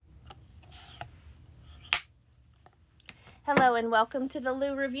Hello and welcome to the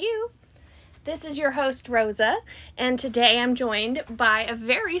Lou Review. This is your host, Rosa, and today I'm joined by a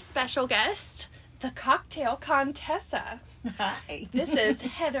very special guest, the cocktail Contessa. Hi. This is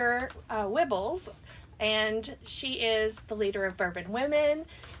Heather Wibbles, and she is the leader of Bourbon Women,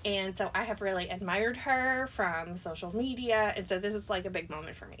 and so I have really admired her from social media, and so this is like a big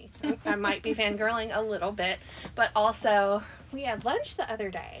moment for me. I might be fangirling a little bit, but also we had lunch the other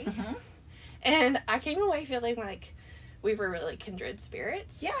day, and I came away feeling like we were really kindred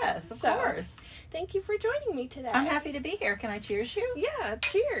spirits. Yes, of course. Thank you for joining me today. I'm happy to be here. Can I cheers you? Yeah,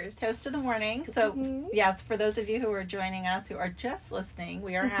 cheers. Toast to the morning. So, yes, for those of you who are joining us, who are just listening,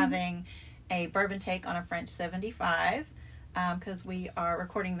 we are having a bourbon take on a French 75 because we are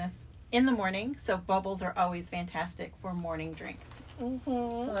recording this in the morning. So, bubbles are always fantastic for morning drinks.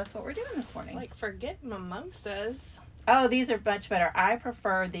 So, that's what we're doing this morning. Like, forget mimosas. Oh, these are much better. I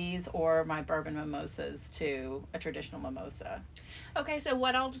prefer these or my bourbon mimosas to a traditional mimosa. Okay, so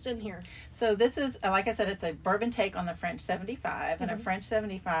what else is in here? So this is, like I said, it's a bourbon take on the French 75. And a French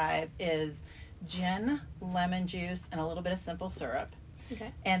 75 is gin, lemon juice, and a little bit of simple syrup.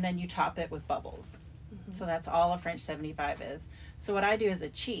 Okay. And then you top it with bubbles. So that's all a French 75 is. So what I do as a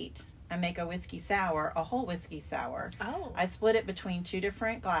cheat, I make a whiskey sour, a whole whiskey sour. Oh. I split it between two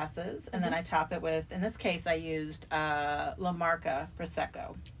different glasses, and then I top it with, in this case, I used La Marca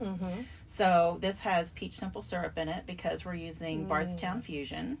Prosecco. So this has peach simple syrup in it because we're using Bardstown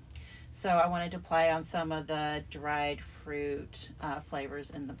Fusion. So I wanted to play on some of the dried fruit flavors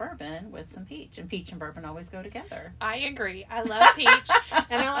in the bourbon with some peach. And peach and bourbon always go together. I agree. I love peach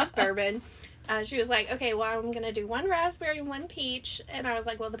and I love bourbon. She was like, okay, well, I'm going to do one raspberry and one peach. And I was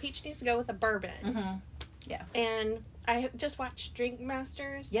like, well, the peach needs to go with the bourbon. Yeah. And I just watched Drink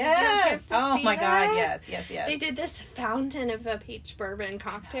Masters. Yes. Oh, my God. Yes. Yes. They did this fountain of a peach bourbon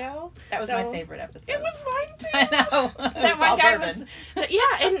cocktail. That was my favorite episode. It was mine, too. I know. That one guy bourbon.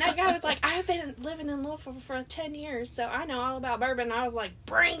 And that guy was like, I've been living in Louisville for 10 years, so I know all about bourbon. I was like,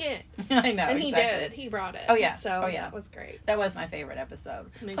 bring it. I know, and exactly. he did. He brought it. Oh, yeah. So that was great. That was my favorite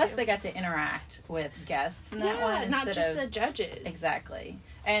episode. Me Plus, too. they got to interact with guests in that one. Not instead just of, the judges. Exactly.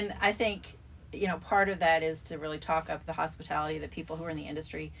 And I think, part of that is to really talk up the hospitality that people who are in the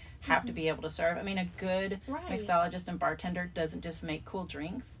industry have to be able to serve. I mean, a good mixologist and bartender doesn't just make cool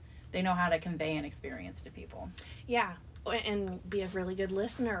drinks. They know how to convey an experience to people. Yeah. And be a really good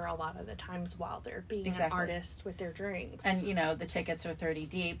listener a lot of the times while they're being an artist with their drinks. And, the tickets are 30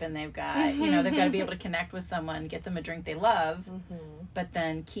 deep and they've got, they've got to be able to connect with someone, get them a drink they love, but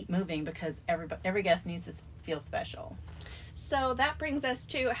then keep moving because every guest needs to feel special. So that brings us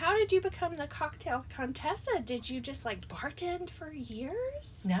to, how did you become the cocktail Contessa? Did you just bartend for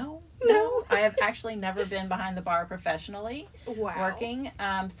years? No. I have actually never been behind the bar professionally working.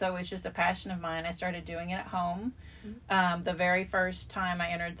 So it's just a passion of mine. I started doing it at home. The very first time I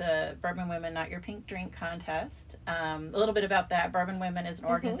entered the Bourbon Women Not Your Pink Drink contest. A little bit about that. Bourbon Women is an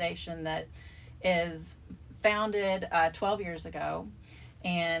organization that is founded 12 years ago.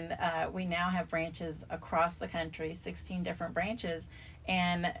 And we now have branches across the country, 16 different branches.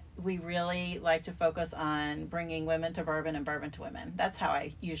 And we really like to focus on bringing women to bourbon and bourbon to women. That's how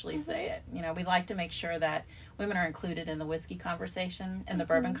I usually say it. We like to make sure that women are included in the whiskey conversation and the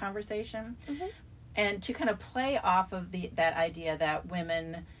bourbon conversation. And to kind of play off of that idea that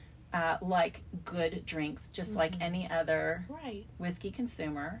women like good drinks, just like any other whiskey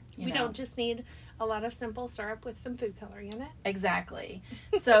consumer. We don't just need a lot of simple syrup with some food coloring in it. Exactly.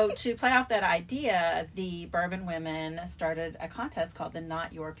 So to play off that idea, the Bourbon Women started a contest called the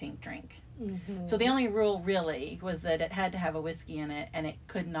Not Your Pink Drink. So the only rule really was that it had to have a whiskey in it and it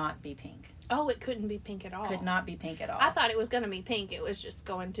could not be pink. Oh, it couldn't be pink at all. Could not be pink at all. I thought it was going to be pink. It was just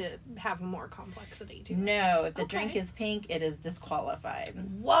going to have more complexity to it. No, if the drink is pink, it is disqualified.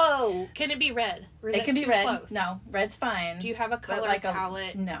 Whoa! Can it be red? Or is it can be red. Close? No, red's fine. Do you have a color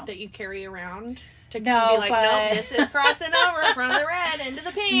palette that you carry around? To be like, no, this is crossing over from the red into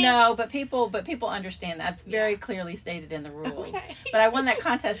the pink. No, but people understand that's very clearly stated in the rules. Okay. But I won that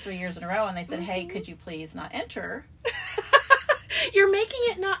contest 3 years in a row, and they said, "Hey, could you please not enter?" You're making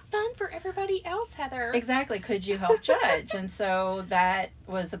it not fun for everybody else, Heather. Exactly. Could you help judge? And so that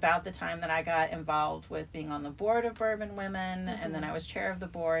was about the time that I got involved with being on the board of Bourbon Women, and then I was chair of the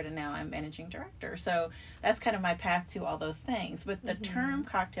board, and now I'm managing director. So that's kind of my path to all those things. But the term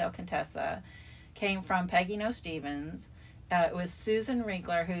cocktail Contessa came from Peggy No Stevens. It was Susan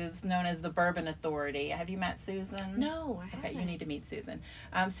Riegler, who's known as the Bourbon Authority. Have you met Susan? No, I haven't. Okay, you need to meet Susan.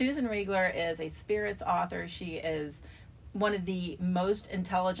 Susan Riegler is a spirits author. She is one of the most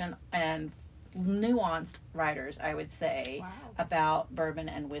intelligent and nuanced writers, I would say, Wow. about bourbon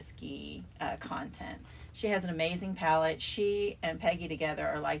and whiskey content. She has an amazing palette. She and Peggy together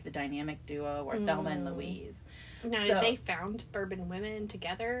are like the dynamic duo, or Thelma and Louise. Now, did they found Bourbon Women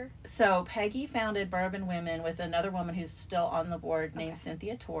together? So Peggy founded Bourbon Women with another woman who's still on the board named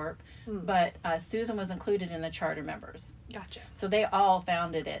Cynthia Torp, but Susan was included in the charter members. Gotcha. So they all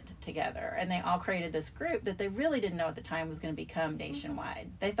founded it together, and they all created this group that they really didn't know at the time was going to become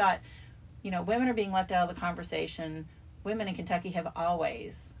nationwide. They thought, women are being left out of the conversation. Women in Kentucky have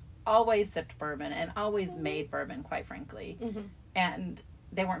always sipped bourbon and always made bourbon, quite frankly. And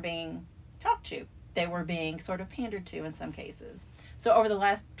they weren't being talked to. They were being sort of pandered to in some cases. So over the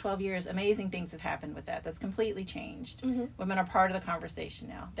last 12 years, amazing things have happened with that. That's completely changed. Women are part of the conversation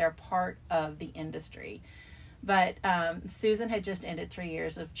now. They're part of the industry. But Susan had just ended 3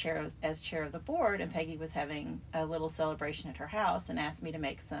 years as chair of the board, and Peggy was having a little celebration at her house and asked me to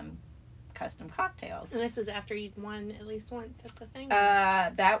make some custom cocktails. And this was after you'd won at least once at the thing?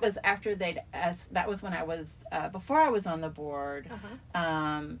 That was after that was when I was, before I was on the board,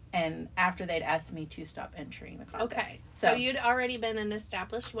 and after they'd asked me to stop entering the contest. Okay. So you'd already been an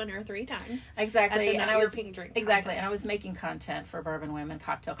established winner 3 times. Exactly. And I was pink drink exactly. contest. And I was making content for Bourbon Women,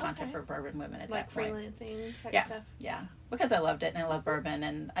 cocktail content for Bourbon Women at that point. Like freelancing type stuff? Yeah. Because I loved it and I love bourbon.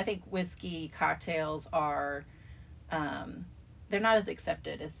 And I think whiskey cocktails are, they're not as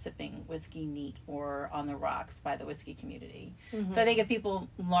accepted as sipping whiskey neat or on the rocks by the whiskey community. So I think if people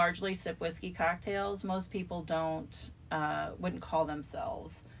largely sip whiskey cocktails, most people wouldn't call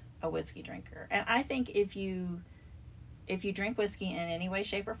themselves a whiskey drinker. And I think if you drink whiskey in any way,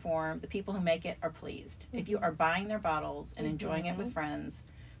 shape, or form, the people who make it are pleased. If you are buying their bottles and enjoying it with friends,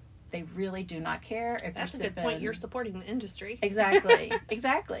 they really do not care if That's you're sipping. a good point. You're supporting the industry. Exactly.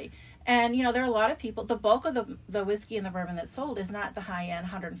 Exactly. And, there are a lot of people, the bulk of the whiskey and the bourbon that's sold is not the high-end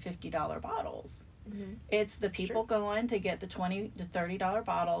 $150 bottles. It's the people going to get the $20 to $30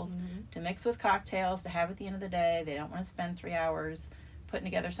 bottles to mix with cocktails, to have at the end of the day. They don't want to spend 3 hours putting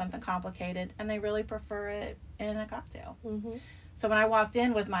together something complicated, and they really prefer it in a cocktail. So when I walked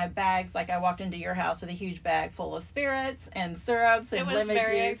in with my bags, like I walked into your house with a huge bag full of spirits and syrups and lemon juice. It was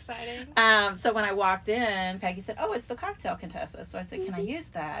very exciting. So when I walked in, Peggy said, "Oh, it's the cocktail Contessa." So I said, "Can I use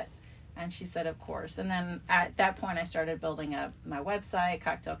that?" And she said, "Of course." And then at that point, I started building up my website,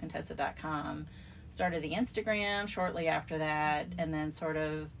 cocktailcontessa.com, started the Instagram shortly after that, and then sort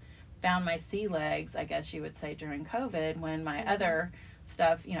of found my sea legs, I guess you would say, during COVID, when my other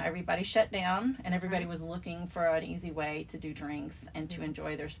stuff, everybody shut down and everybody was looking for an easy way to do drinks and to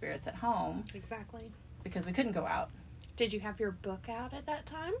enjoy their spirits at home. Exactly. Because we couldn't go out. Did you have your book out at that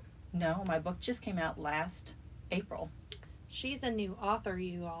time? No, my book just came out last April. She's a new author,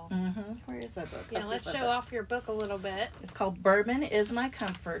 you all. Where is my book? Yeah, let's show off your book a little bit. It's called Bourbon is My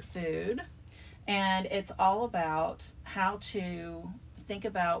Comfort Food. And it's all about how to think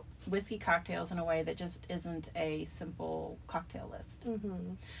about whiskey cocktails in a way that just isn't a simple cocktail list.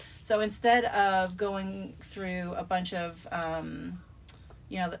 So instead of going through a bunch of,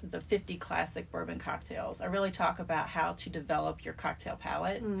 the 50 classic bourbon cocktails, I really talk about how to develop your cocktail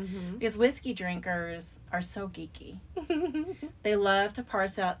palate. Because whiskey drinkers are so geeky. They love to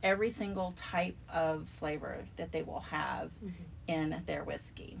parse out every single type of flavor that they will have in their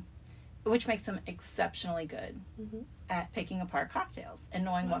whiskey, which makes them exceptionally good at picking apart cocktails and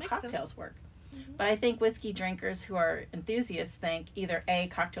knowing what cocktails work. But I think whiskey drinkers who are enthusiasts think either A,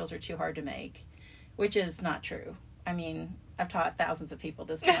 cocktails are too hard to make, which is not true. I mean, I've taught thousands of people at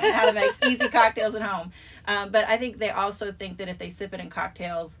this point how to make easy cocktails at home. But I think they also think that if they sip it in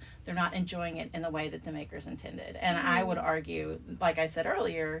cocktails, they're not enjoying it in the way that the makers intended. And I would argue, like I said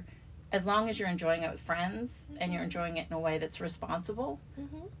earlier, as long as you're enjoying it with friends and you're enjoying it in a way that's responsible,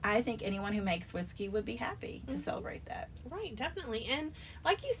 I think anyone who makes whiskey would be happy to celebrate that. Right, definitely. And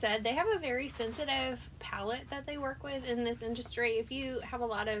like you said, they have a very sensitive palate that they work with in this industry. If you've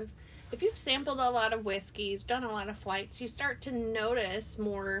sampled a lot of whiskeys, done a lot of flights, you start to notice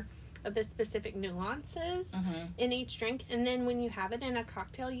more of the specific nuances in each drink, and then when you have it in a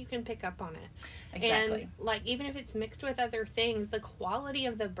cocktail, you can pick up on it. Exactly. And even if it's mixed with other things, the quality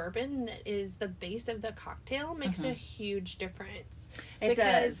of the bourbon that is the base of the cocktail makes a huge difference. It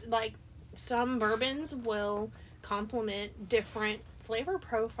does. Some bourbons will complement different flavor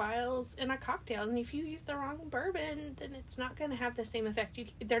profiles in a cocktail, and if you use the wrong bourbon, then it's not going to have the same effect.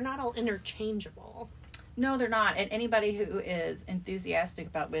 They're not all interchangeable. No, they're not. And anybody who is enthusiastic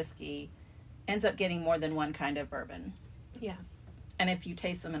about whiskey ends up getting more than one kind of bourbon. Yeah. And if you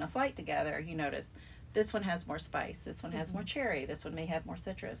taste them in a flight together, you notice This one has more spice. This one has more cherry. This one may have more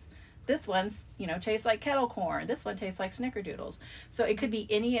citrus. This one's, tastes like kettle corn. This one tastes like snickerdoodles. So it could be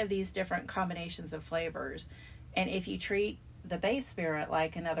any of these different combinations of flavors. And if you treat the base spirit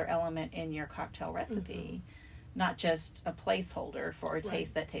like another element in your cocktail recipe, not just a placeholder for a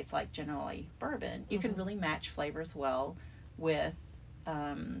taste that tastes like generally bourbon, you can really match flavors well with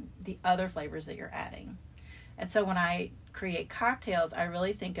the other flavors that you're adding. And so when I create cocktails, I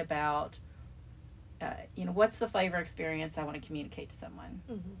really think about, what's the flavor experience I want to communicate to someone,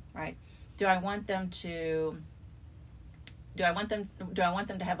 right? Do I want them to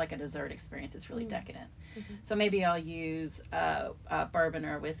have like a dessert experience? It's really decadent. So maybe I'll use a bourbon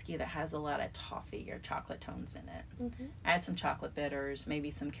or a whiskey that has a lot of toffee or chocolate tones in it. Add some chocolate bitters,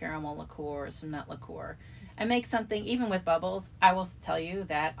 maybe some caramel liqueur, some nut liqueur, and make something, even with bubbles. I will tell you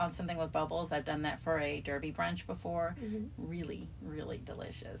that on something with bubbles, I've done that for a derby brunch before. Really, really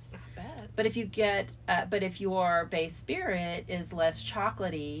delicious. Not bad. But if your base spirit is less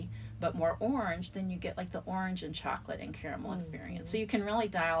chocolatey but more orange, then you get like the orange and chocolate and caramel experience. So you can really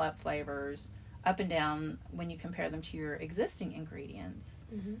dial up flavors up and down when you compare them to your existing ingredients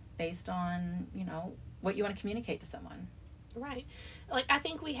based on, what you want to communicate to someone. Right. Like, I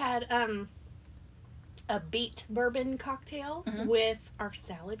think we had a beet bourbon cocktail with our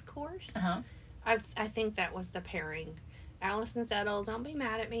salad course. I think that was the pairing. Allison Settle, don't be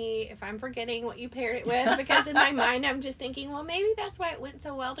mad at me if I'm forgetting what you paired it with, because in my mind I'm just thinking, well, maybe that's why it went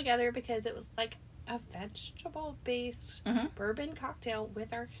so well together, because it was like a vegetable-based bourbon cocktail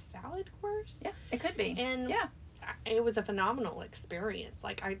with our salad course. Yeah, it could be. And it was a phenomenal experience.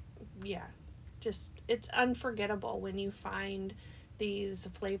 Like, it's unforgettable when you find these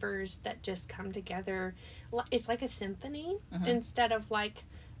flavors that just come together. It's like a symphony instead of like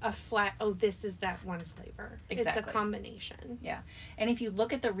a flat, this is that one flavor. Exactly. It's a combination. Yeah. And if you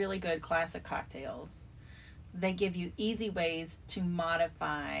look at the really good classic cocktails, they give you easy ways to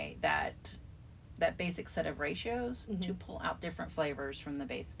modify that basic set of ratios to pull out different flavors from the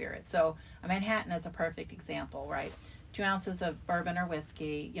base spirit. So a Manhattan is a perfect example, right? 2 ounces of bourbon or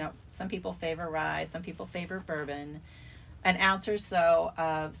whiskey. Some people favor rye, some people favor bourbon. 1 ounce or so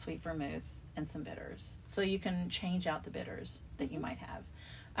of sweet vermouth and some bitters. So you can change out the bitters that you might have.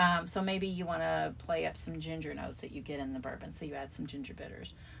 So maybe you want to play up some ginger notes that you get in the bourbon, so you add some ginger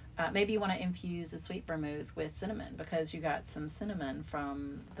bitters. Maybe you want to infuse the sweet vermouth with cinnamon because you got some cinnamon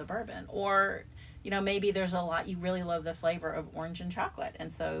from the bourbon. Or, maybe there's a lot, you really love the flavor of orange and chocolate,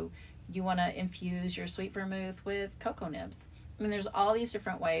 and so you want to infuse your sweet vermouth with cocoa nibs. I mean, there's all these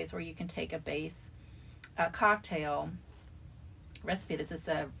different ways where you can take a base cocktail recipe that's a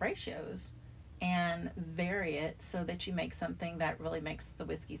set of ratios and vary it so that you make something that really makes the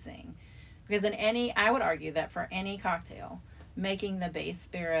whiskey sing. Because I would argue that for any cocktail, making the base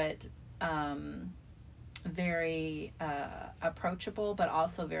spirit very approachable but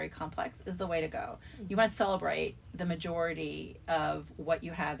also very complex is the way to go. You want to celebrate the majority of what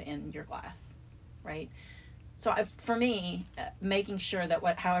you have in your glass, right? So for me, making sure that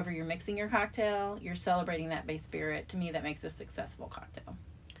however you're mixing your cocktail, you're celebrating that base spirit. To me, that makes a successful cocktail.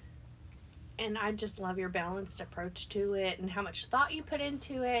 And I just love your balanced approach to it and how much thought you put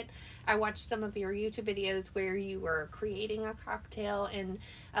into it. I watched some of your YouTube videos where you were creating a cocktail, and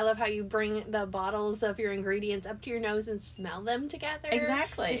I love how you bring the bottles of your ingredients up to your nose and smell them together.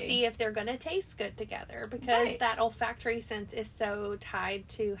 Exactly. To see if they're going to taste good together, because that olfactory sense is so tied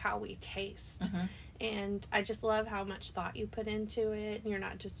to how we taste. And I just love how much thought you put into it. You're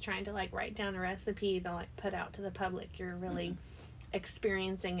not just trying to write down a recipe to put out to the public. You're really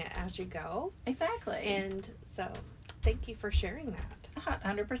experiencing it as you go. Exactly. And so thank you for sharing that.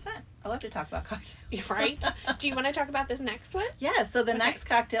 100%. I love to talk about cocktails. Right? Do you want to talk about this next one? Yeah, so the next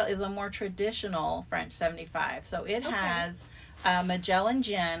cocktail is a more traditional French 75. So it has Magellan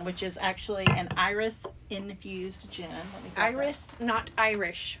gin, which is actually an iris-infused gin. Iris, not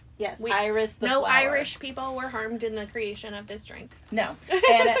Irish. Yes, iris the no flower. Irish people were harmed in the creation of this drink. No.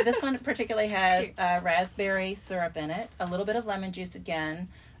 And this one particularly has raspberry syrup in it, a little bit of lemon juice again.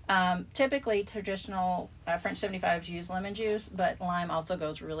 Typically, traditional French 75s use lemon juice, but lime also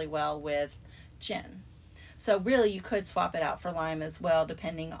goes really well with gin. So really, you could swap it out for lime as well,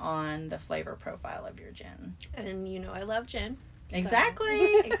 depending on the flavor profile of your gin. And I love gin. So.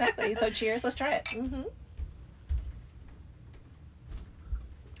 Exactly. So cheers. Let's try it.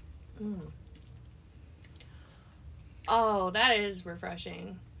 Oh, that is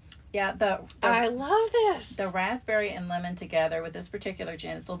refreshing. Yeah, I love this. The raspberry and lemon together with this particular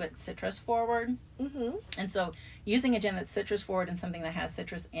gin is a little bit citrus forward. And so using a gin that's citrus forward and something that has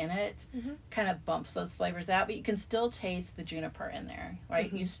citrus in it kind of bumps those flavors out, but you can still taste the juniper in there,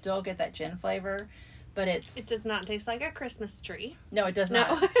 right? You still get that gin flavor, but it does not taste like a Christmas tree. No, it does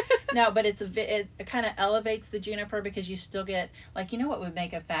not. No, but it kind of elevates the juniper because you still get, like, what would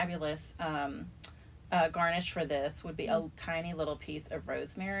make a fabulous garnish for this would be a tiny little piece of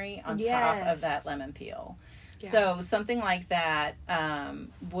rosemary on top of that lemon peel. Yeah. So something like that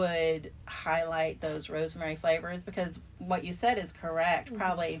would highlight those rosemary flavors, because what you said is correct. Mm-hmm.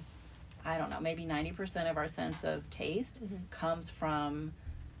 Probably, I don't know, maybe 90% of our sense of taste comes from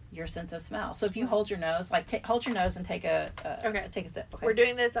your sense of smell. So if you hold your nose, like hold your nose and take a sip. Okay. We're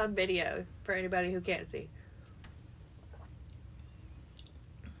doing this on video for anybody who can't see.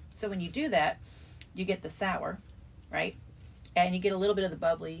 So when you do that, you get the sour, right? And you get a little bit of the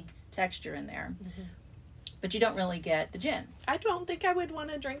bubbly texture in there. Mm-hmm. But you don't really get the gin. I don't think I would want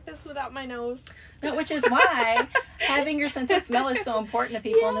to drink this without my nose. No, which is why having your sense of smell is so important to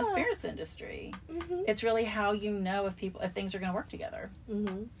people in the spirits industry. Mm-hmm. It's really how you know if things are going to work together.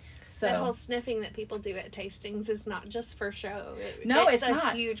 Mm-hmm. So that whole sniffing that people do at tastings is not just for show. It's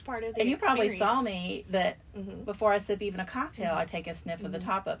not a huge part of the And you experience. probably saw me that before I sip even a cocktail, I take a sniff of the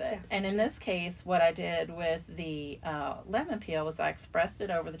top of it. Yeah, and in this case, what I did with the lemon peel was I expressed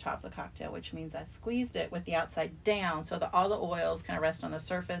it over the top of the cocktail, which means I squeezed it with the outside down so that all the oils kind of rest on the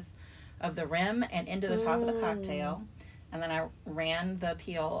surface of the rim and into the top of the cocktail. And then I ran the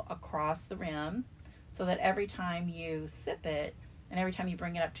peel across the rim so that every time you sip it, and every time you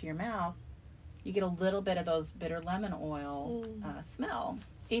bring it up to your mouth, you get a little bit of those bitter lemon oil smell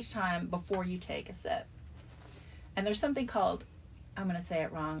each time before you take a sip. And there's something called, I'm going to say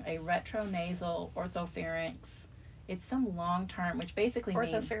it wrong, a retronasal orthopharynx. It's some long term, which basically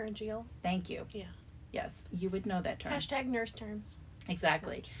means... Orthopharyngeal. Thank you. Yeah. Yes, you would know that term. # nurse terms.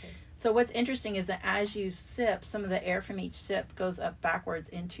 Exactly. So what's interesting is that as you sip, some of the air from each sip goes up backwards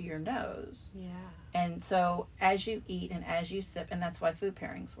into your nose. Yeah. And so as you eat and as you sip, and that's why food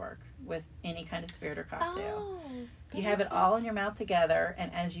pairings work with any kind of spirit or cocktail. Oh, you have it all in your mouth together,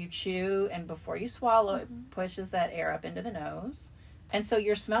 and as you chew and before you swallow, it pushes that air up into the nose. And so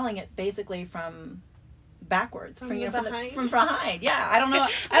you're smelling it basically from backwards. From behind? From behind. Yeah, I don't know.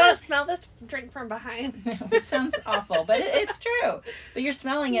 I don't smell this drink from behind. It sounds awful, but it's true. But you're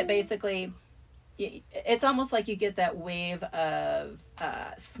smelling it basically... It's almost like you get that wave of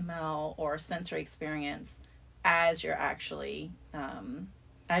smell or sensory experience as you're actually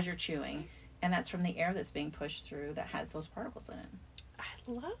as you're chewing, and that's from the air that's being pushed through that has those particles in it. I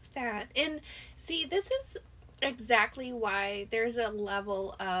love that. And see, this is exactly why there's a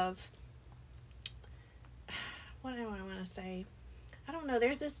level of, what do I want to say? I don't know.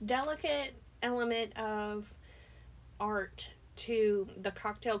 There's this delicate element of art to the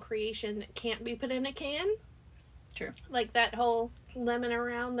cocktail creation that can't be put in a can. True. Like that whole lemon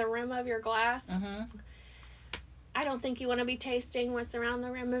around the rim of your glass. Mm-hmm. I don't think you want to be tasting what's around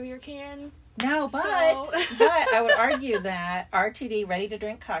the rim of your can. No, but I would argue that RTD ready to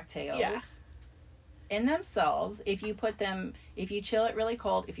drink cocktails in themselves, if you chill it really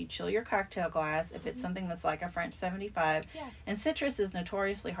cold, if you chill your cocktail glass, if it's something that's like a French 75, and citrus is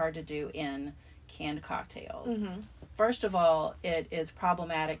notoriously hard to do in canned cocktails. Mm-hmm. First of all, it is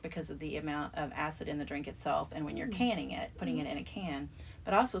problematic because of the amount of acid in the drink itself, and when you're canning it, putting it in a can.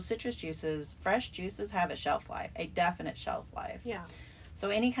 But also citrus juices, fresh juices have a shelf life, a definite shelf life. Yeah. So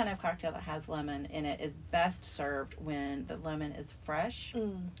any kind of cocktail that has lemon in it is best served when the lemon is fresh.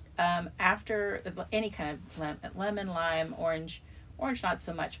 After any kind of lemon, lime, orange not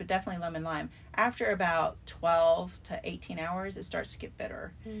so much, but definitely lemon, lime. After about 12 to 18 hours, it starts to get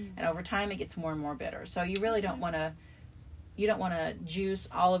bitter. And over time, it gets more and more bitter. So you really don't want to juice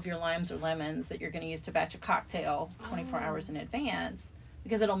all of your limes or lemons that you're going to use to batch a cocktail 24 hours in advance,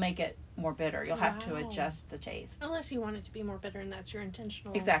 because it'll make it more bitter. You'll have to adjust the taste. Unless you want it to be more bitter and that's your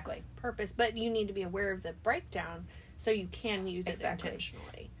intentional purpose. But you need to be aware of the breakdown so you can use it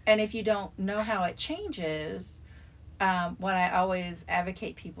intentionally. And if you don't know how it changes, what I always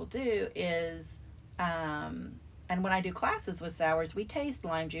advocate people do is, and when I do classes with sours, we taste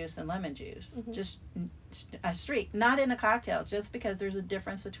lime juice and lemon juice. Just a streak, not in a cocktail, just because there's a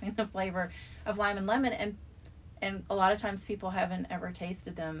difference between the flavor of lime and lemon. And a lot of times people haven't ever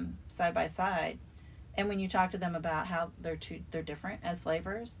tasted them side by side. And when you talk to them about how they're different as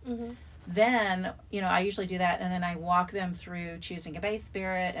flavors, then, I usually do that. And then I walk them through choosing a base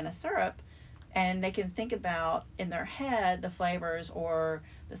spirit and a syrup. And they can think about in their head the flavors or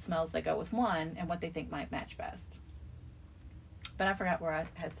the smells that go with one and what they think might match best. But I forgot where I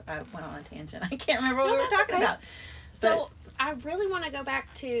went on a tangent. I can't remember what we were talking about. So I really want to go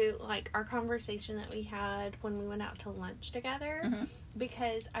back to like our conversation that we had when we went out to lunch together,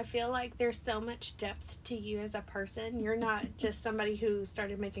 because I feel like there's so much depth to you as a person. You're not just somebody who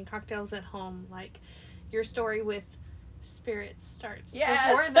started making cocktails at home. Like, your story with spirits starts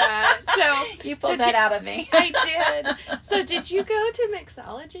before that. So you pulled that out of me. I did. So did you go to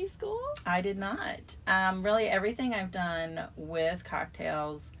mixology school? I did not. Really, everything I've done with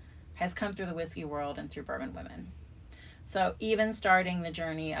cocktails has come through the whiskey world and through Bourbon Women. So even starting the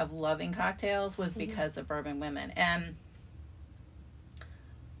journey of loving cocktails was because of Bourbon Women. And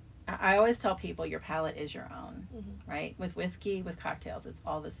I always tell people your palate is your own, right? With whiskey, with cocktails, it's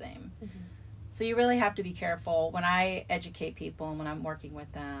all the same. So you really have to be careful. When I educate people and when I'm working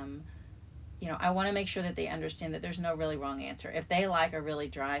with them, you know, I want to make sure that they understand that there's no really wrong answer. If they like a really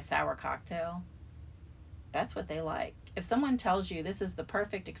dry, sour cocktail, that's what they like. If someone tells you this is the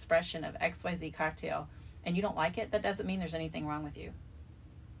perfect expression of XYZ cocktail and you don't like it, that doesn't mean there's anything wrong with you.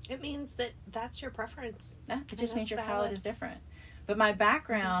 It means that that's your preference. Yeah, it just means your palate is different. But my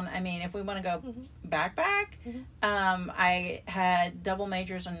background, I mean, if we want to go back, I had double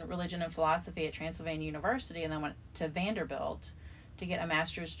majors in religion and philosophy at Transylvania University, and then went to Vanderbilt to get a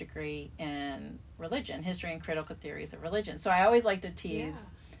master's degree in religion, history and critical theories of religion. So I always like to tease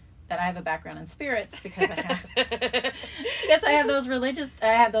that I have a background in spirits because I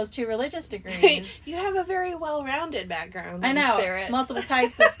have those two religious degrees. You have a very well-rounded background. I know, in spirits. multiple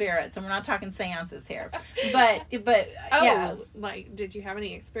types of spirits, and we're not talking seances here. But yeah. Like, did you have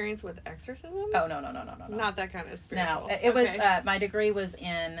any experience with exorcisms? Oh no. Not that kind of spiritual. No, it was my degree was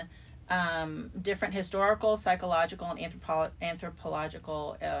in different historical, psychological, and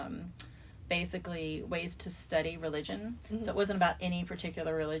anthropological basically ways to study religion. So it wasn't about any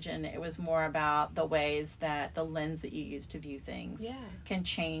particular religion. It was more about the ways that the lens that you use to view things can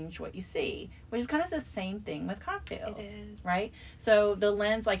change what you see, which is kind of the same thing with cocktails. It is. Right? So the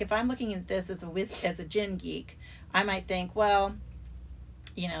lens, like if I'm looking at this as a gin geek, I might think, well,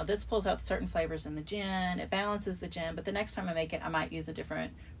 you know, this pulls out certain flavors in the gin, it balances the gin, but the next time I make it, I might use a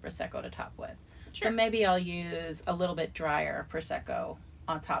different Prosecco to top with. Sure. So maybe I'll use a little bit drier Prosecco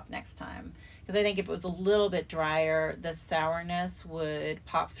on top next time, because I think if it was a little bit drier, the sourness would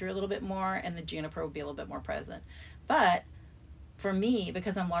pop through a little bit more and the juniper would be a little bit more present. But for me,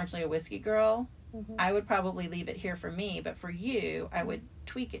 because I'm largely a whiskey girl, I would probably leave it here for me, but for you, I would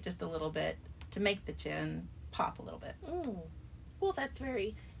tweak it just a little bit to make the gin pop a little bit. Well, that's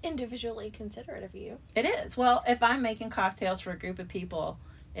very individually considerate of you. It is. Well, if I'm making cocktails for a group of people,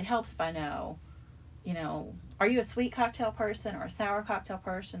 it helps if I know, you know, are you a sweet cocktail person or a sour cocktail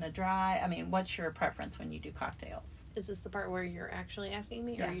person, a dry? I mean, what's your preference when you do cocktails? Is this the part where you're actually asking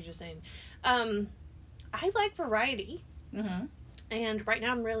me, or are you just saying? I like variety. And right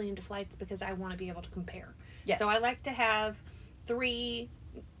now I'm really into flights because I want to be able to compare. Yes. So I like to have 3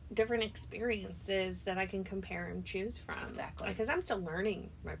 different experiences that I can compare and choose from. Exactly. Because I'm still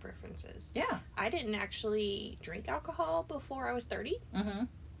learning my preferences. Yeah. I didn't actually drink alcohol before I was 30.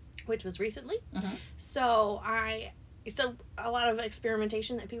 Which was recently. So a lot of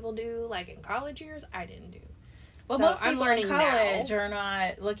experimentation that people do, like in college years, I didn't do. Well, so most people in college are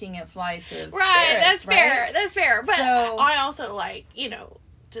not looking at flights of spirits, fair. That's fair. But I also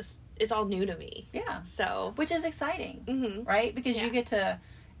just it's all new to me. Yeah. So, which is exciting, right? Because you get to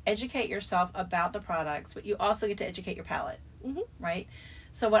educate yourself about the products, but you also get to educate your palate, right?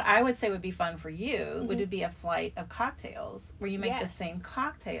 So what I would say would be fun for you would be a flight of cocktails where you make the same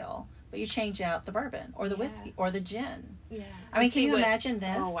cocktail, but you change out the bourbon or the whiskey or the gin. Yeah. I mean, can you imagine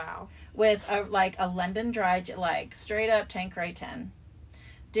this? Oh, wow. With a London dry, like straight up Tanqueray 10.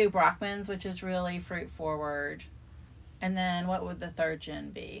 Do Brockman's, which is really fruit forward. And then what would the third gin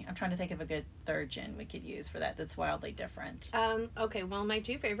be? I'm trying to think of a good third gin we could use for that that's wildly different. Okay, well, my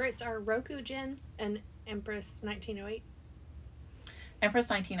 2 favorites are Roku Gin and Empress 1908.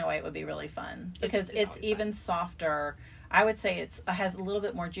 Empress 1908 would be really fun because it's even softer. I would say it has a little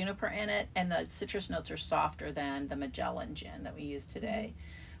bit more juniper in it, and the citrus notes are softer than the Magellan gin that we use today.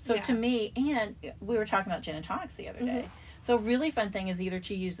 So to me, and we were talking about gin and tonics the other day. So a really fun thing is either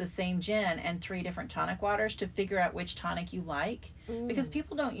to use the same gin and 3 different tonic waters to figure out which tonic you like, because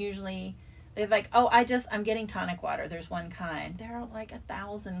people don't usually. They're like, I'm getting tonic water. There's one kind. There are like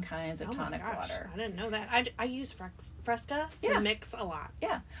 1,000 kinds of tonic water. I didn't know that. I use Fresca to mix a lot.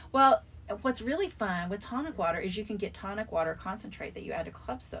 Yeah. Well, what's really fun with tonic water is you can get tonic water concentrate that you add to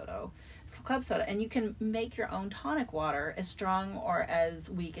club soda, and you can make your own tonic water as strong or as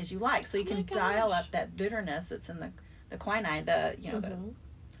weak as you like. So you can dial up that bitterness that's in the quinine,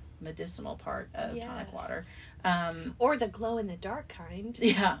 medicinal part of tonic water. Or the glow-in-the-dark kind.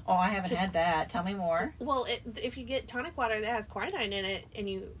 Yeah. Oh, I haven't had that. Tell me more. Well, if you get tonic water that has quinine in it and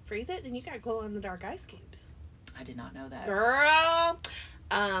you freeze it, then you got glow-in-the-dark ice cubes. I did not know that. Girl!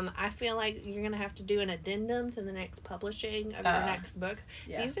 I feel like you're going to have to do an addendum to the next publishing of your next book.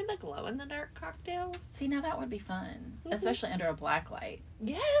 Yeah. These are the glow-in-the-dark cocktails. See, now that would be fun. Mm-hmm. Especially under a black light.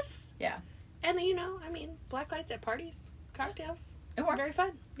 Yes! Yeah. And, black lights at parties, cocktails. It works. Very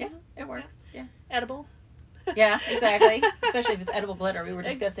fun. Yeah, it works. Yeah. Edible. Yeah, exactly. Especially if it's edible glitter. We were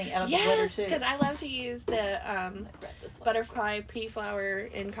discussing edible glitter, too. Yes, because I love to use the butterfly pea flower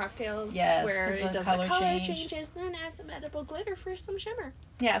in cocktails. Yes, where it does the color changes, then add some edible glitter for some shimmer.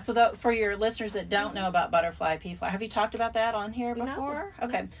 Yeah, so for your listeners that don't know about butterfly pea flower, have you talked about that on here before? No.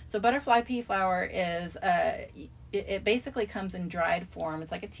 Okay, so butterfly pea flower is, it basically comes in dried form.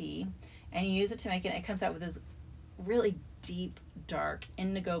 It's like a tea, and you use it to make it, and it comes out with this really deep, dark,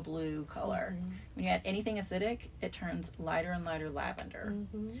 indigo blue color. Mm-hmm. When you add anything acidic, it turns lighter and lighter lavender.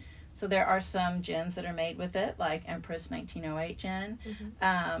 Mm-hmm. So there are some gins that are made with it, like Empress 1908 gin.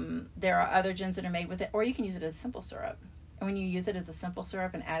 Mm-hmm. There are other gins that are made with it, or you can use it as simple syrup. And when you use it as a simple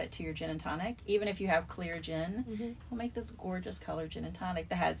syrup and add it to your gin and tonic, even if you have clear gin, it'll make this gorgeous color gin and tonic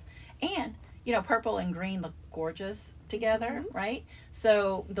that has, and purple and green look gorgeous together, right?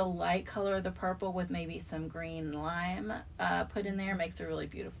 So the light color of the purple with maybe some green lime put in there makes a really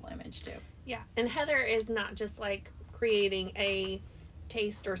beautiful image too. Yeah, and Heather is not just like creating a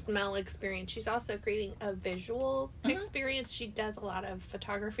taste or smell experience. She's also creating a visual experience. She does a lot of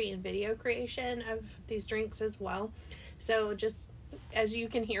photography and video creation of these drinks as well. So just as you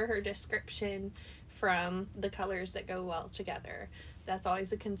can hear her description from the colors that go well together, that's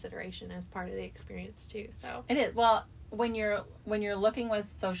always a consideration as part of the experience too. So it is. Well, when you're looking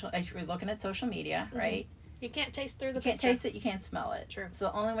as you're looking at social media, right? You can't taste through the You can't taste it, you can't smell it. True. So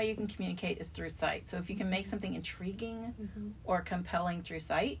the only way you can communicate is through sight. So if you can make something intriguing or compelling through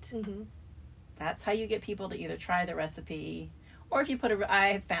sight, that's how you get people to either try the recipe, or if you put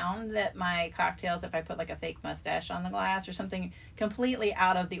I found that my cocktails, if I put like a fake mustache on the glass or something completely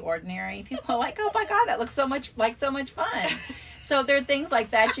out of the ordinary, people are like, oh my God, that looks so much fun. So there are things like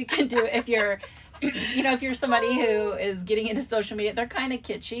that you can do if you're, if you're somebody who is getting into social media. They're kind of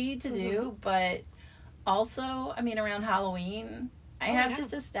kitschy to do, but also, around Halloween, I have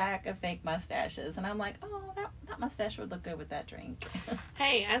just a stack of fake mustaches, and I'm like, oh, that mustache would look good with that drink.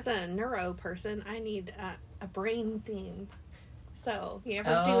 Hey, as a neuro person, I need a brain theme. So, you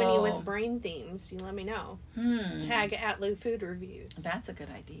ever do any with brain themes, you let me know. Tag at Lou Food Reviews. That's a good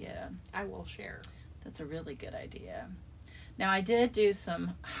idea. I will share. That's a really good idea. Now, I did do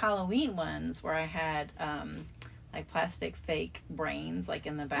some Halloween ones where I had like plastic fake brains like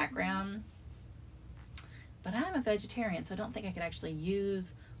in the background. But I'm a vegetarian, so I don't think I could actually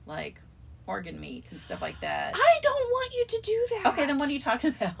use like organ meat and stuff like that. I don't want you to do that. Okay, then what are you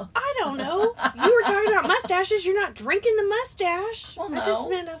talking about? I don't know. You were talking about mustaches. You're not drinking the mustache. Well, no. I just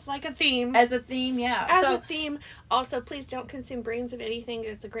meant as like a theme. As a theme, yeah. As a theme. Also, please don't consume brains of anything.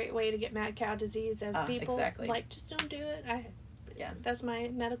 It's a great way to get mad cow disease as people. Exactly. Like, just don't do it. That's my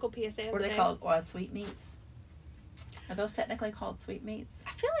medical PSA. What are they called? Sweetmeats? Are those technically called sweetmeats?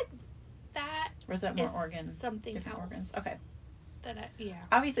 I feel like that. Or is that more organ? Something different else. Organs? Okay. Yeah.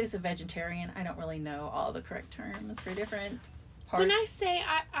 Obviously, as a vegetarian, I don't really know all the correct terms for different parts. When I say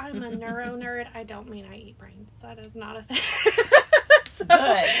I'm a neuro nerd, I don't mean I eat brains. That is not a thing. Good.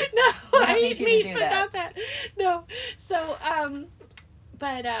 No, I eat meat, but not that. No. So,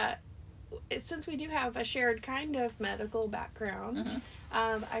 but since we do have a shared kind of medical background,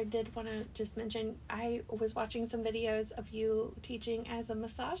 I did want to just mention, I was watching some videos of you teaching as a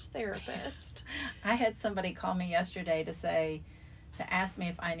massage therapist. I had somebody call me yesterday to ask me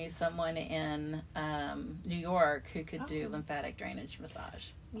if I knew someone in New York who could do lymphatic drainage massage.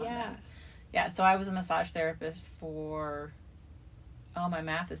 Yeah. Yeah, so I was a massage therapist for, my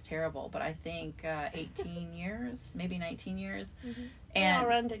math is terrible, but I think 18 years, maybe 19 years. Mm-hmm. And they all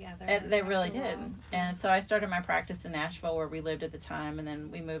run together. They really did. And so I started my practice in Nashville where we lived at the time, and then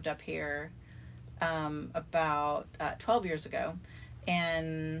we moved up here about 12 years ago.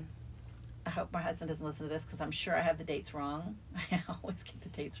 And I hope my husband doesn't listen to this because I'm sure I have the dates wrong. I always get the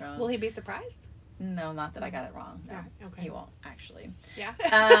dates wrong. Will he be surprised? No, not that I got it wrong. No, okay. He won't, actually. Yeah.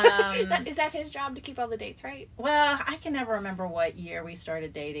 Is that his job to keep all the dates right? Well, I can never remember what year we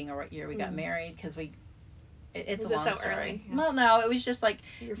started dating or what year we got married because it's was a long so story. Early? Yeah. Well, no, it was just like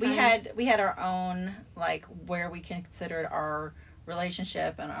we had our own, like, where we considered our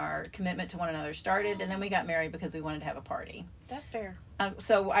relationship and our commitment to one another started, and then we got married because we wanted to have a party. That's fair.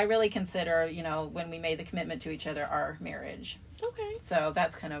 So I really consider, when we made the commitment to each other, our marriage. Okay. So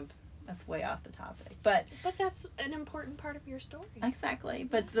that's way off the topic. But that's an important part of your story. Exactly.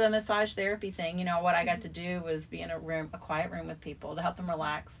 But the massage therapy thing, what I got to do was be in a quiet room with people to help them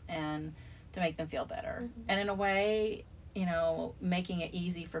relax and to make them feel better. Mm-hmm. And in a way, making it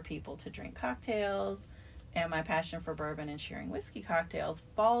easy for people to drink cocktails, and my passion for bourbon and sharing whiskey cocktails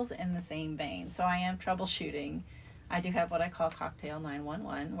falls in the same vein. So I am troubleshooting. I do have what I call Cocktail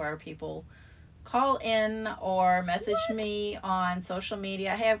 911, where people call in or message me on social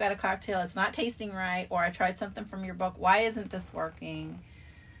media. Hey, I've got a cocktail. It's not tasting right. Or I tried something from your book. Why isn't this working?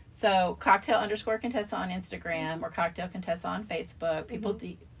 So cocktail_Contessa on Instagram or Cocktail Contessa on Facebook.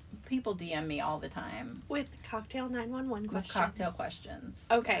 People DM me all the time. With Cocktail 911 questions. With cocktail questions.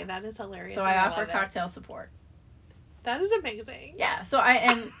 Okay, that is hilarious. So I offer cocktail support. That is amazing. Yeah, so I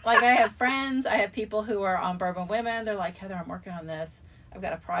have friends, I have people who are on Bourbon Women. They're like, Heather, I'm working on this. I've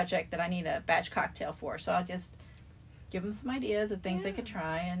got a project that I need a batch cocktail for. So I'll just give them some ideas of things they could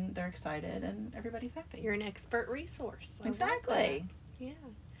try, and they're excited, and everybody's happy. You're an expert resource. Exactly. Yeah.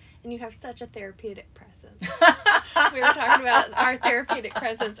 And you have such a therapeutic presence. We were talking about our therapeutic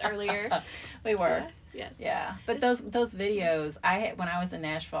presence earlier. We were. Yeah. Yes. Yeah. But those videos I had when I was in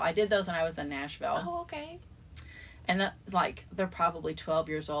Nashville. I did those when I was in Nashville. Oh, okay. And they're probably 12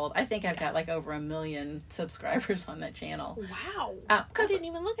 years old. I think I've got over 1 million subscribers on that channel. Wow. I didn't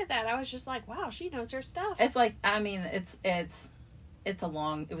even look at that. I was just like, wow, she knows her stuff. It's it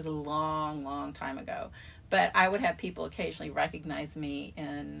was a long time ago. But I would have people occasionally recognize me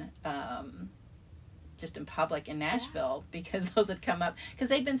in just in public in Nashville because those had come up because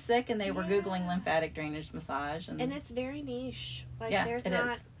they'd been sick and they were Googling lymphatic drainage massage. And it's very niche. There's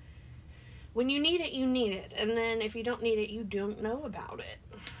not... is. When you need it, you need it. And then if you don't need it, you don't know about it.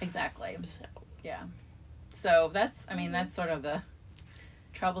 Exactly. Yeah. So that's sort of the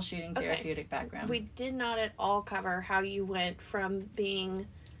troubleshooting therapeutic background. We did not at all cover how you went from being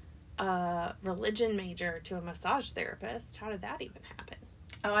a religion major to a massage therapist. How did that even happen?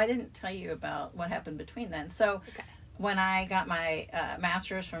 Oh, I didn't tell you about what happened between then. So when I got my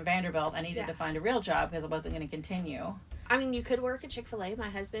master's from Vanderbilt, I needed to find a real job because I wasn't going to continue. I mean, you could work at Chick-fil-A. My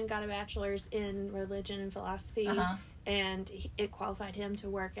husband got a bachelor's in religion and philosophy, and it qualified him to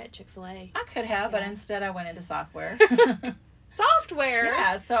work at Chick-fil-A. I could have, but instead I went into software. Software?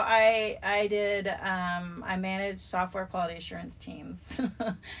 Yeah, so I did, I managed software quality assurance teams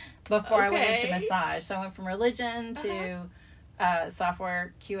before I went into massage. So I went from religion to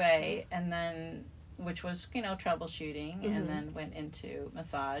software QA, and then... which was, troubleshooting, and then went into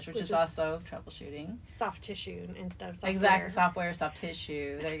massage, which is also troubleshooting. Soft tissue instead of software. Exactly, software, soft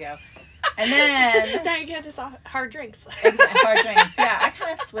tissue. There you go. And then... now you get to hard drinks. Hard drinks, yeah. I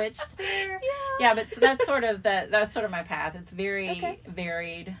kind of switched there. Yeah, but that's sort of my path. It's very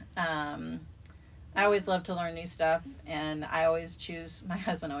varied. I always love to learn new stuff, and I always choose... My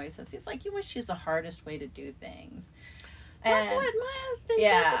husband always says, he's like, you always choose the hardest way to do things. That's what my husband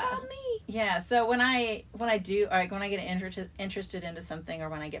says about me. Yeah, so when I get interested into something, or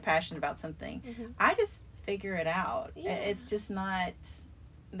when I get passionate about something, I just figure it out. Yeah. It's just not...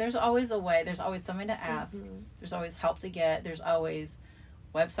 There's always a way. There's always something to ask. There's always help to get. There's always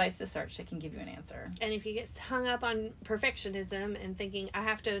websites to search that can give you an answer. And if you get hung up on perfectionism and thinking, I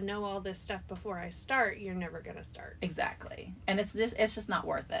have to know all this stuff before I start, you're never going to start. Exactly. And it's just not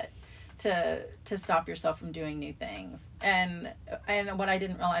worth it to stop yourself from doing new things. And what I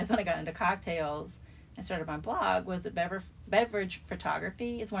didn't realize when I got into cocktails and started my blog was that beverage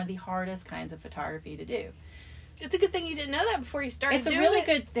photography is one of the hardest kinds of photography to do. It's a good thing you didn't know that before you started doing it. It's a really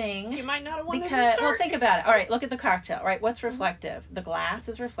good thing. You might not have wanted to start. Well, think about it. All right, look at the cocktail. Right, what's reflective? The glass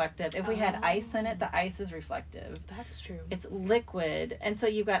is reflective. If we had ice in it, the ice is reflective. That's true. It's liquid. And so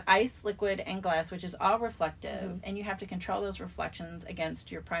you've got ice, liquid, and glass, which is all reflective. And you have to control those reflections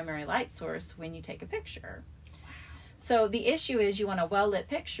against your primary light source when you take a picture. Wow. So the issue is you want a well-lit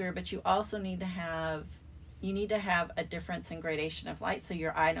picture, but you also need to have a difference in gradation of light so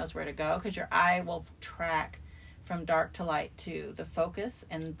your eye knows where to go, because your eye will track from dark to light to the focus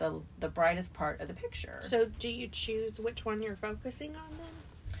and the brightest part of the picture. So do you choose which one you're focusing on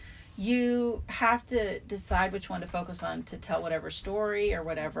then? You have to decide which one to focus on to tell whatever story or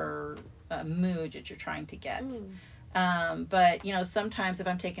whatever mood that you're trying to get. But, sometimes if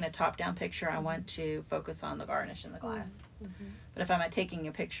I'm taking a top-down picture, I want to focus on the garnish in the glass. But if I'm taking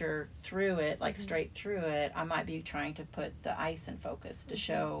a picture through it, straight through it, I might be trying to put the ice in focus to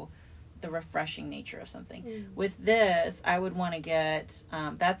show the refreshing nature of something. With this, I would want to get,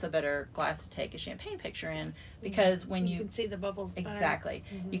 that's a better glass to take a champagne picture in, because when you can see the bubbles exactly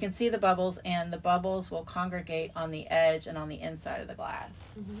you can see the bubbles, and the bubbles will congregate on the edge and on the inside of the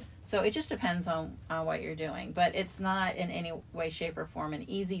glass. So it just depends on what you're doing, but it's not in any way, shape, or form an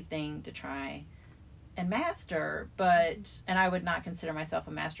easy thing to try and master. But and I would not consider myself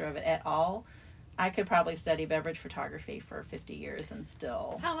a master of it at all. I could probably study beverage photography for 50 years and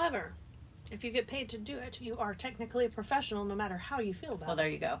still. However, if you get paid to do it, you are technically a professional, no matter how you feel about it. Well, there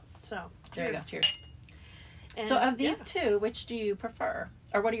you go. So, there you go. Cheers. And, so, of these two, which do you prefer?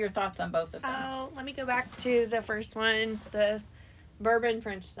 Or what are your thoughts on both of them? Oh, let me go back to the first one, the Bourbon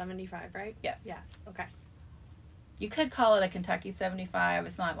French 75, right? Yes. Yes. Okay. You could call it a Kentucky 75.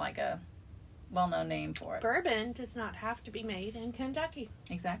 It's not like a well-known name for it. Bourbon does not have to be made in Kentucky.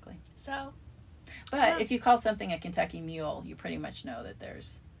 Exactly. So... But if you call something a Kentucky Mule, you pretty much know that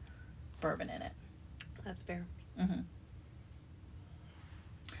there's bourbon in it. That's fair. Mm-hmm.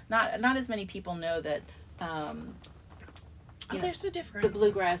 Not as many people know that. They're so different. The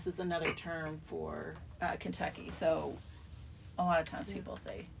bluegrass is another term for Kentucky, so a lot of times people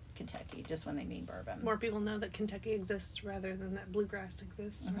say Kentucky just when they mean bourbon. More people know that Kentucky exists rather than that bluegrass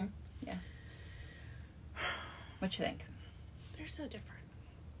exists. Mm-hmm. Right? Yeah. What you think? They're so different.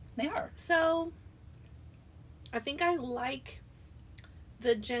 They are. So, I think I like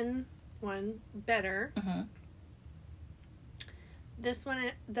the gin one better. Mm-hmm. This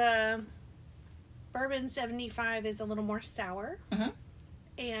one, the Bourbon 75 is a little more sour. Mm-hmm.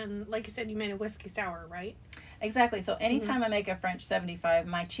 And like you said, you made a whiskey sour, right? Exactly. So anytime I make a French 75,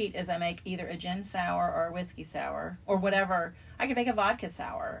 my cheat is I make either a gin sour or a whiskey sour or whatever. I could make a vodka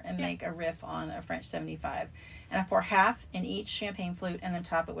sour and make a riff on a French 75. And I pour half in each champagne flute and then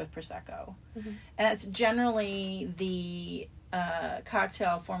top it with Prosecco. And that's generally the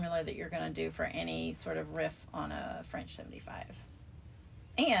cocktail formula that you're going to do for any sort of riff on a French 75.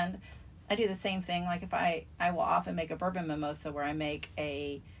 And I do the same thing. Like if I will often make a bourbon mimosa where I make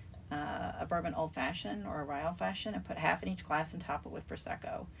a bourbon old fashioned or a rye old fashioned and put half in each glass and top it with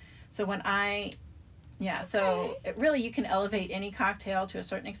Prosecco. So when so it really you can elevate any cocktail to a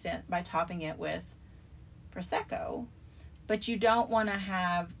certain extent by topping it with Prosecco, but you don't want to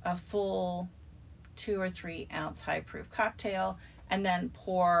have a full 2 or 3 ounce high proof cocktail and then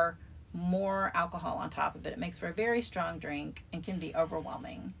pour more alcohol on top of it. It makes for a very strong drink and can be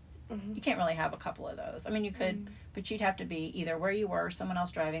overwhelming. You can't really have a couple of those. I mean, you could, but you'd have to be either where you were, someone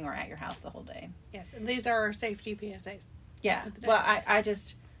else driving, or at your house the whole day. Yes, and these are our safety PSAs. Yeah. Well, I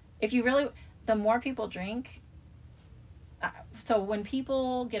just, if you really, the more people drink, so when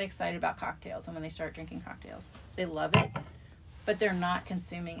people get excited about cocktails and when they start drinking cocktails, they love it, but they're not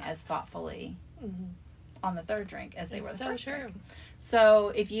consuming as thoughtfully on the third drink as they were the first drink. So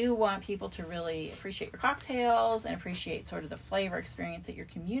if you want people to really appreciate your cocktails and appreciate sort of the flavor experience that you're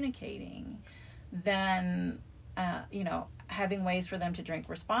communicating, then, having ways for them to drink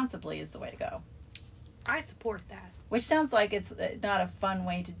responsibly is the way to go. I support that. Which sounds like it's not a fun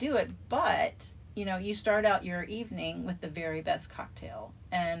way to do it, but, you start out your evening with the very best cocktail.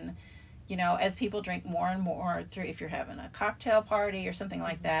 And, as people drink more and more through, if you're having a cocktail party or something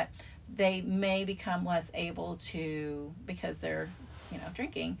like that, they may become less able to, because they're,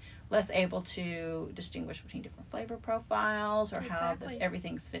 drinking, less able to distinguish between different flavor profiles or how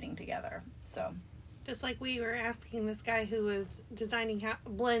everything's fitting together. So, just like we were asking this guy who was designing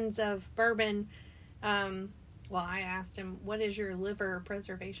blends of bourbon, I asked him, what is your liver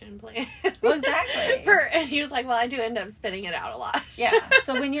preservation plan? Well, exactly. And he was like, well, I do end up spitting it out a lot. Yeah.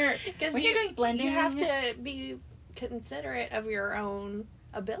 So when you're doing blending, you have to be considerate of your own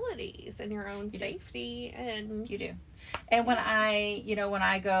abilities and your own safety. And you do. And when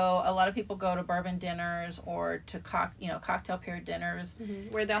I go, a lot of people go to bourbon dinners or to cocktail paired dinners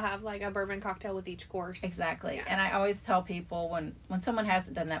where they'll have like a bourbon cocktail with each course. Exactly. Yeah. And I always tell people when someone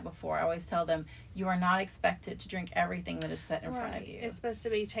hasn't done that before, I always tell them you are not expected to drink everything that is set in front of you. It's supposed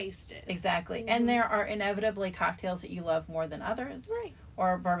to be tasted. Exactly. And there are inevitably cocktails that you love more than others. Right.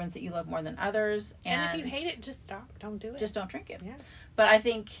 Or bourbons that you love more than others. And if you hate it, just stop. Don't do it. Just don't drink it. Yeah. But I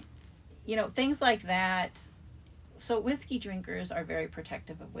think, things like that. So whiskey drinkers are very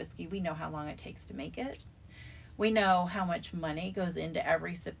protective of whiskey. We know how long it takes to make it. We know how much money goes into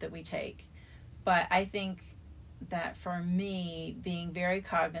every sip that we take. But I think that for me, being very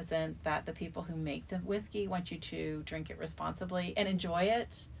cognizant that the people who make the whiskey want you to drink it responsibly and enjoy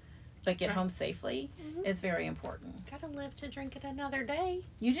it, but get home safely is very important. Gotta live to drink it another day.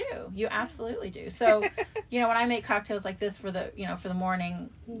 You do. You absolutely do. So, when I make cocktails like this for the morning,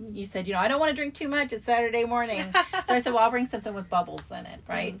 you said, I don't want to drink too much. It's Saturday morning. So I said, well, I'll bring something with bubbles in it,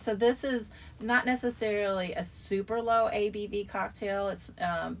 right? So this is not necessarily a super low ABV cocktail. It's,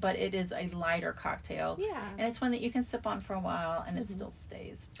 but it is a lighter cocktail. Yeah. And it's one that you can sip on for a while and it still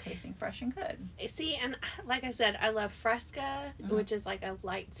stays tasting fresh and good. See, and like I said, I love Fresca, which is like a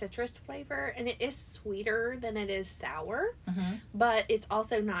light citrus flavor, and it is sweeter than it is sour, but it's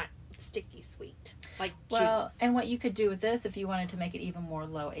also not sticky sweet like juice. And what you could do with this if you wanted to make it even more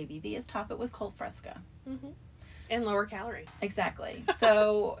low ABV is top it with cold Fresca. And lower calorie. Exactly.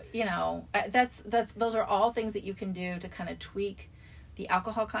 So, those are all things that you can do to kind of tweak the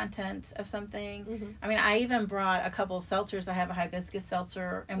alcohol content of something. I mean, I even brought a couple of seltzers. I have a hibiscus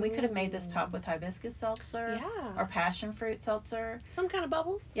seltzer, and we could have made this top with hibiscus seltzer or passion fruit seltzer. Some kind of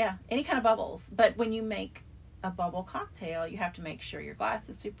bubbles? Yeah, any kind of bubbles. But when you make a bubble cocktail, you have to make sure your glass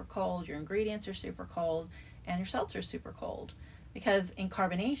is super cold, your ingredients are super cold, and your seltzer is super cold. Because in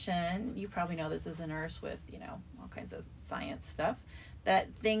carbonation, you probably know this as a nurse with, all kinds of science stuff,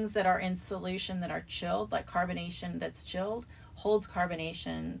 that things that are in solution that are chilled, like carbonation that's chilled, holds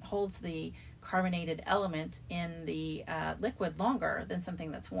the carbonated element in the liquid longer than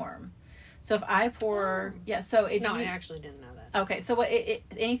something that's warm. So if I pour, I actually didn't know that. Okay, so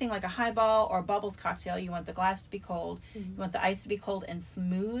anything like a highball or bubbles cocktail, you want the glass to be cold, you want the ice to be cold and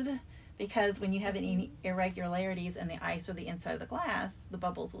smooth, because when you have any irregularities in the ice or the inside of the glass, the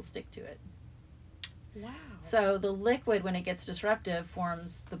bubbles will stick to it. Wow. So the liquid, when it gets disruptive,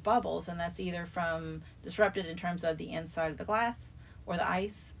 forms the bubbles, and that's either from disrupted in terms of the inside of the glass or the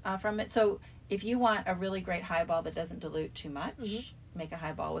ice from it. So if you want a really great highball that doesn't dilute too much, make a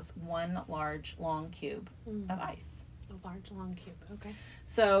highball with one large long cube of ice. A large long cube, okay.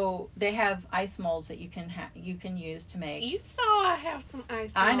 So they have ice molds that you can use to make. You saw I have some ice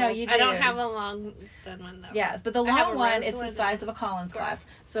molds. I know you do. I don't have a long thin one though. Yes, but the long one, it's the size of a Collins glass.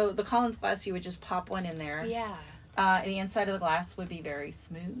 So the Collins glass, you would just pop one in there. Yeah. The inside of the glass would be very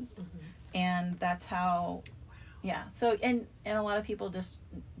smooth, and that's how. Yeah. So and a lot of people just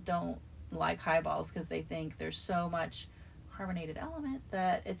don't like highballs because they think there's so much carbonated element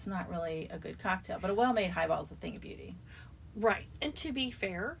that it's not really a good cocktail. But a well-made highball is a thing of beauty. Right. And to be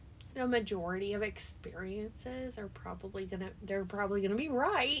fair, the majority of experiences are probably gonna be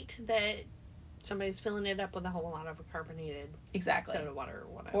right that somebody's filling it up with a whole lot of carbonated soda water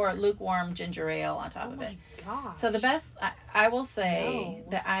or whatever. Or lukewarm ginger ale on top of it. Oh my gosh. So the best, I will say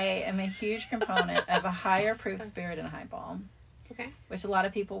that I am a huge component of a higher proof spirit in a highball. Okay. Which a lot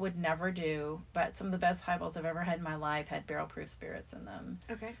of people would never do, but some of the best highballs I've ever had in my life had barrel proof spirits in them.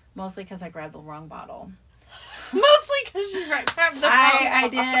 Okay. Mostly because I grabbed the wrong bottle. Mostly because you grabbed the wrong bottle. I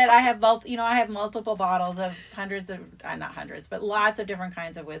did. I have multiple bottles of not hundreds, but lots of different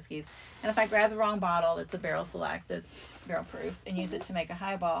kinds of whiskeys. And if I grab the wrong bottle, that's a barrel select, that's barrel proof, and use it to make a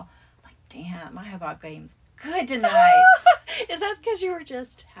highball, I'm like, damn, my highball game's good tonight. Is that because you were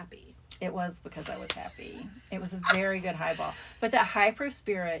just happy? It was because I was happy. It was a very good highball. But that high proof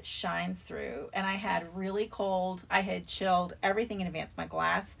spirit shines through. And I had really cold. I had chilled everything in advance. My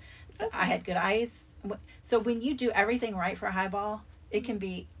glass. Okay. I had good ice. So when you do everything right for a highball, it can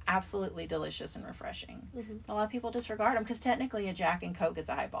be absolutely delicious and refreshing. A lot of people disregard them because technically a Jack and Coke is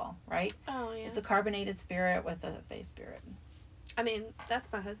a highball, right? Oh, yeah. It's a carbonated spirit with a base spirit. I mean,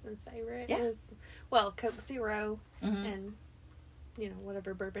 that's my husband's favorite. Yeah. It was, Coke Zero and...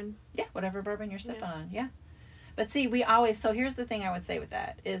 whatever bourbon. Yeah, whatever bourbon you're sipping on. Yeah. But see, so here's the thing I would say with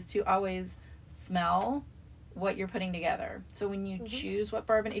that is to always smell what you're putting together. So when you choose what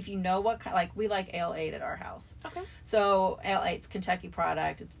bourbon, if you know what kind, like we like Ale 8 at our house. Okay. So Ale 8's Kentucky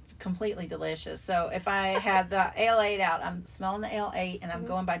product. It's completely delicious. So if I have the Ale 8 out, I'm smelling the Ale 8 and I'm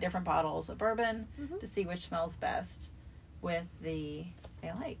going by different bottles of bourbon to see which smells best with the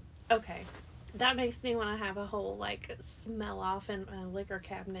Ale 8. Okay. That makes me want to have a whole, smell off in a liquor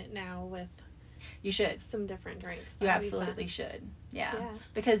cabinet now with... You should. Some different drinks. You absolutely should. Yeah.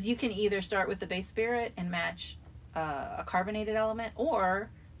 Because you can either start with the base spirit and match a carbonated element, or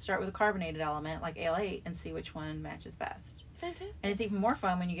start with a carbonated element like Ale 8 and see which one matches best. Fantastic. And it's even more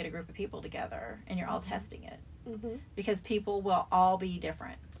fun when you get a group of people together and you're all testing it. Because people will all be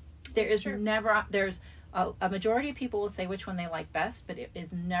different. There's a majority of people will say which one they like best, but it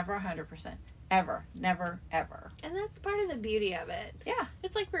is never 100%. Ever. Never, ever. And that's part of the beauty of it. Yeah.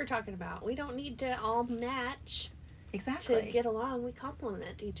 It's like we were talking about. We don't need to all match exactly to get along. We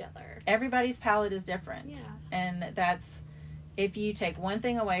complement each other. Everybody's palate is different. Yeah. And that's, if you take one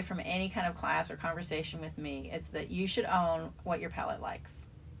thing away from any kind of class or conversation with me, it's that you should own what your palate likes.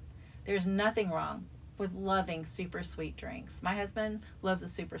 There's nothing wrong with loving super sweet drinks. My husband loves a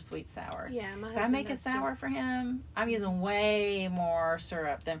super sweet sour. Yeah, my husband If I make a sour for him, I'm using way more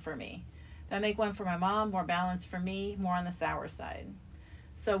syrup than for me. If I make one for my mom, more balanced for me, more on the sour side.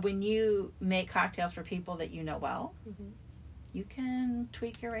 So when you make cocktails for people that you know well, you can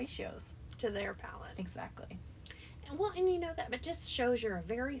tweak your ratios to their palate. Exactly. Well, and you know that just shows you're a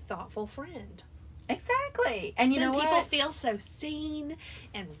very thoughtful friend. Exactly. And you know what? People feel so seen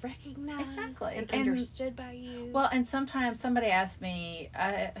and recognized and understood by you. Well, and sometimes somebody asked me,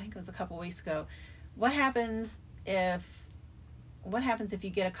 I think it was a couple weeks ago, what happens if you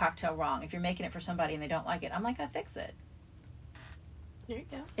get a cocktail wrong? If you're making it for somebody and they don't like it? I'm like, I fix it. There you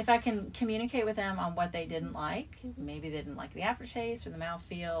go. If I can communicate with them on what they didn't like, maybe they didn't like the aftertaste or the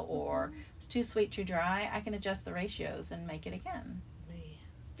mouthfeel, or it's too sweet, too dry, I can adjust the ratios and make it again.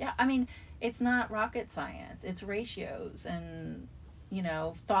 Yeah, I mean, it's not rocket science. It's ratios and,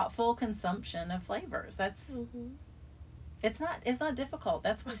 thoughtful consumption of flavors. That's it's not difficult.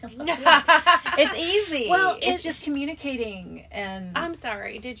 That's why I love it. It's easy. Well, it's just communicating. And I'm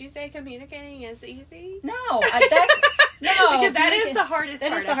sorry. Did you say communicating is easy? No, no, because that is the hardest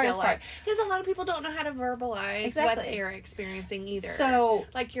part. That is the hardest part. Because a lot of people don't know how to verbalize what they're experiencing either. So,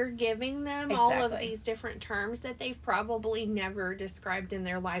 like, you're giving them all of these different terms that they've probably never described in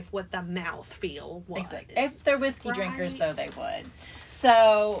their life what the mouthfeel was. Exactly. If they're whiskey drinkers, though, they would.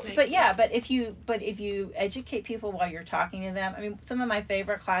 So, but if you educate people while you're talking to them, I mean, some of my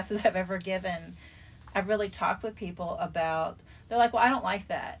favorite classes I've ever given, I've really talked with people about. They're like, well, I don't like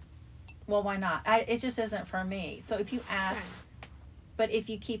that. Well, why not? It just isn't for me. So if you ask, but if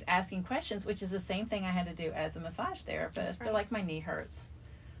you keep asking questions, which is the same thing I had to do as a massage therapist, they're like, my knee hurts.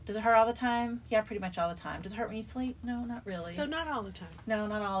 Does it hurt all the time? Yeah, pretty much all the time. Does it hurt when you sleep? No, not really. So not all the time. No,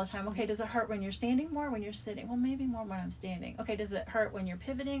 not all the time. Okay, does it hurt when you're standing more or when you're sitting? Well, maybe more when I'm standing. Okay, does it hurt when you're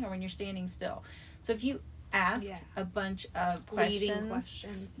pivoting or when you're standing still? So if you ask a bunch of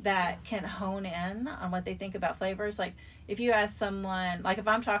questions that can hone in on what they think about flavors, like if you ask someone, like if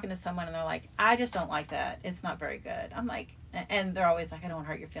I'm talking to someone and they're like, I just don't like that, it's not very good. I'm like, and they're always like, I don't want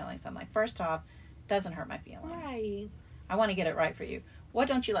to hurt your feelings. I'm like, first off, it doesn't hurt my feelings. Right. I want to get it right for you. What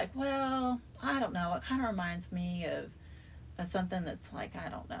don't you like? Well, I don't know. It kind of reminds me of something that's like, I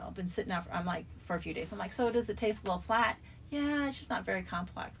don't know. I've been sitting out for a few days. I'm like, so does it taste a little flat? Yeah, it's just not very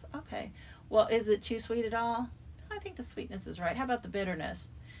complex. Okay. Well, is it too sweet at all? I think the sweetness is right. How about the bitterness?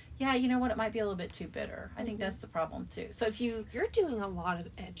 Yeah, you know what? It might be a little bit too bitter. I think that's the problem too. So if you're doing a lot of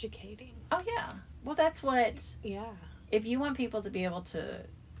educating. Oh yeah. Well, that's what. Yeah. If you want people to be able to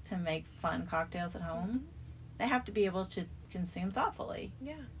make fun cocktails at home, they have to be able to consume thoughtfully.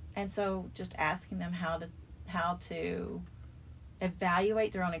 Yeah. And so just asking them how to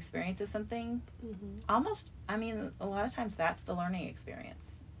evaluate their own experience of something, almost, I mean, a lot of times that's the learning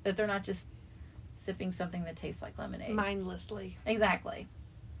experience. That they're not just sipping something that tastes like lemonade. Mindlessly. Exactly.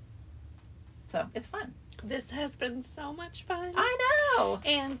 So, it's fun. This has been so much fun. I know.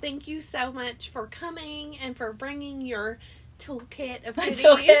 And thank you so much for coming and for bringing your toolkit of goodies.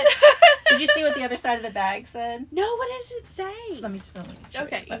 Did you see what the other side of the bag said? No, what does it say? Let me show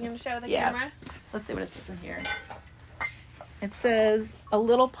okay, you going to show the camera? Let's see what it says in here. It says, a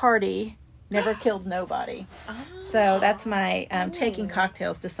little party never killed nobody. Oh. So that's my taking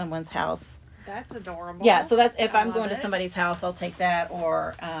cocktails to someone's house. That's adorable. Yeah, so that's if I'm going to somebody's house, I'll take that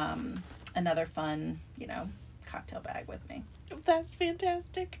or another fun, cocktail bag with me. That's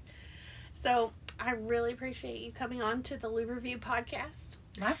fantastic. So I really appreciate you coming on to the Lou Review podcast.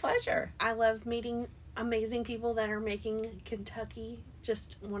 My pleasure. I love meeting amazing people that are making Kentucky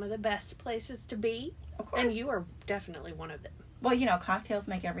just one of the best places to be. Of course. And you are definitely one of them. Well, cocktails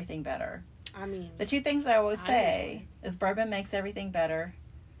make everything better. I mean, the two things I always say is bourbon makes everything better.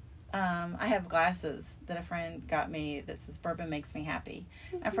 I have glasses that a friend got me that says bourbon makes me happy.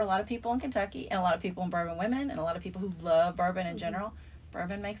 And for a lot of people in Kentucky and a lot of people in Bourbon Women and a lot of people who love bourbon in general,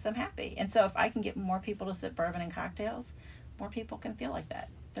 bourbon makes them happy. And so if I can get more people to sip bourbon in cocktails, more people can feel like that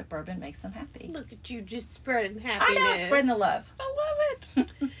bourbon makes them happy. Look at you just spreading happiness. I know, spreading the love. I love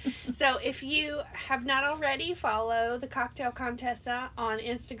it. So if you have not already, follow the Cocktail Contessa on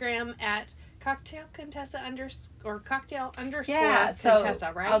Instagram at Cocktail Contessa Cocktail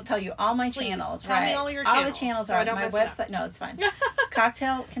Contessa, right? I'll tell you all my channels. Tell me all your channels. All the channels are my website. No, it's fine.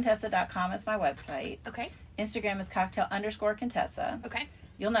 CocktailContessa.com is my website. Okay. Instagram is Cocktail_Contessa. Okay.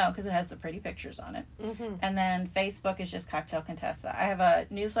 You'll know because it has the pretty pictures on it. And then Facebook is just Cocktail Contessa. I have a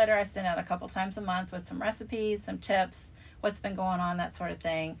newsletter I send out a couple times a month with some recipes, some tips, what's been going on, that sort of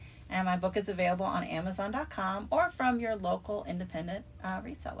thing. And my book is available on Amazon.com or from your local independent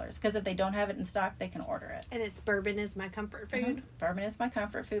resellers. Because if they don't have it in stock, they can order it. And it's Bourbon is My Comfort Food. Mm-hmm. Bourbon is My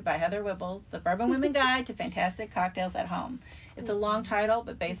Comfort Food by Heather Wibbles, the Bourbon Women Guide to Fantastic Cocktails at Home. It's a long title,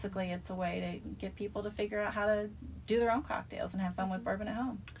 but basically it's a way to get people to figure out how to do their own cocktails and have fun with bourbon at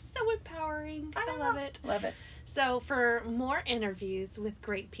home. So empowering. I love it. Love it. So for more interviews with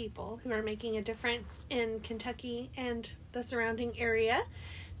great people who are making a difference in Kentucky and the surrounding area,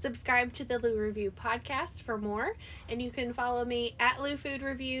 subscribe to the Lou Review podcast for more. And you can follow me at Lou Food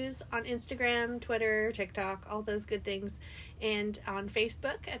Reviews on Instagram, Twitter, TikTok, all those good things. And on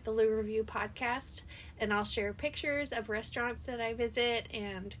Facebook at the Lou Review podcast. And I'll share pictures of restaurants that I visit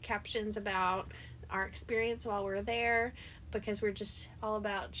and captions about our experience while we're there, because we're just all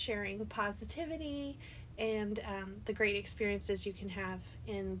about sharing positivity and the great experiences you can have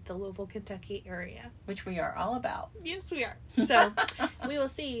in the Louisville, Kentucky area. Which we are all about. Yes, we are. So we will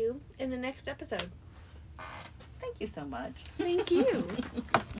see you in the next episode. Thank you so much. Thank you.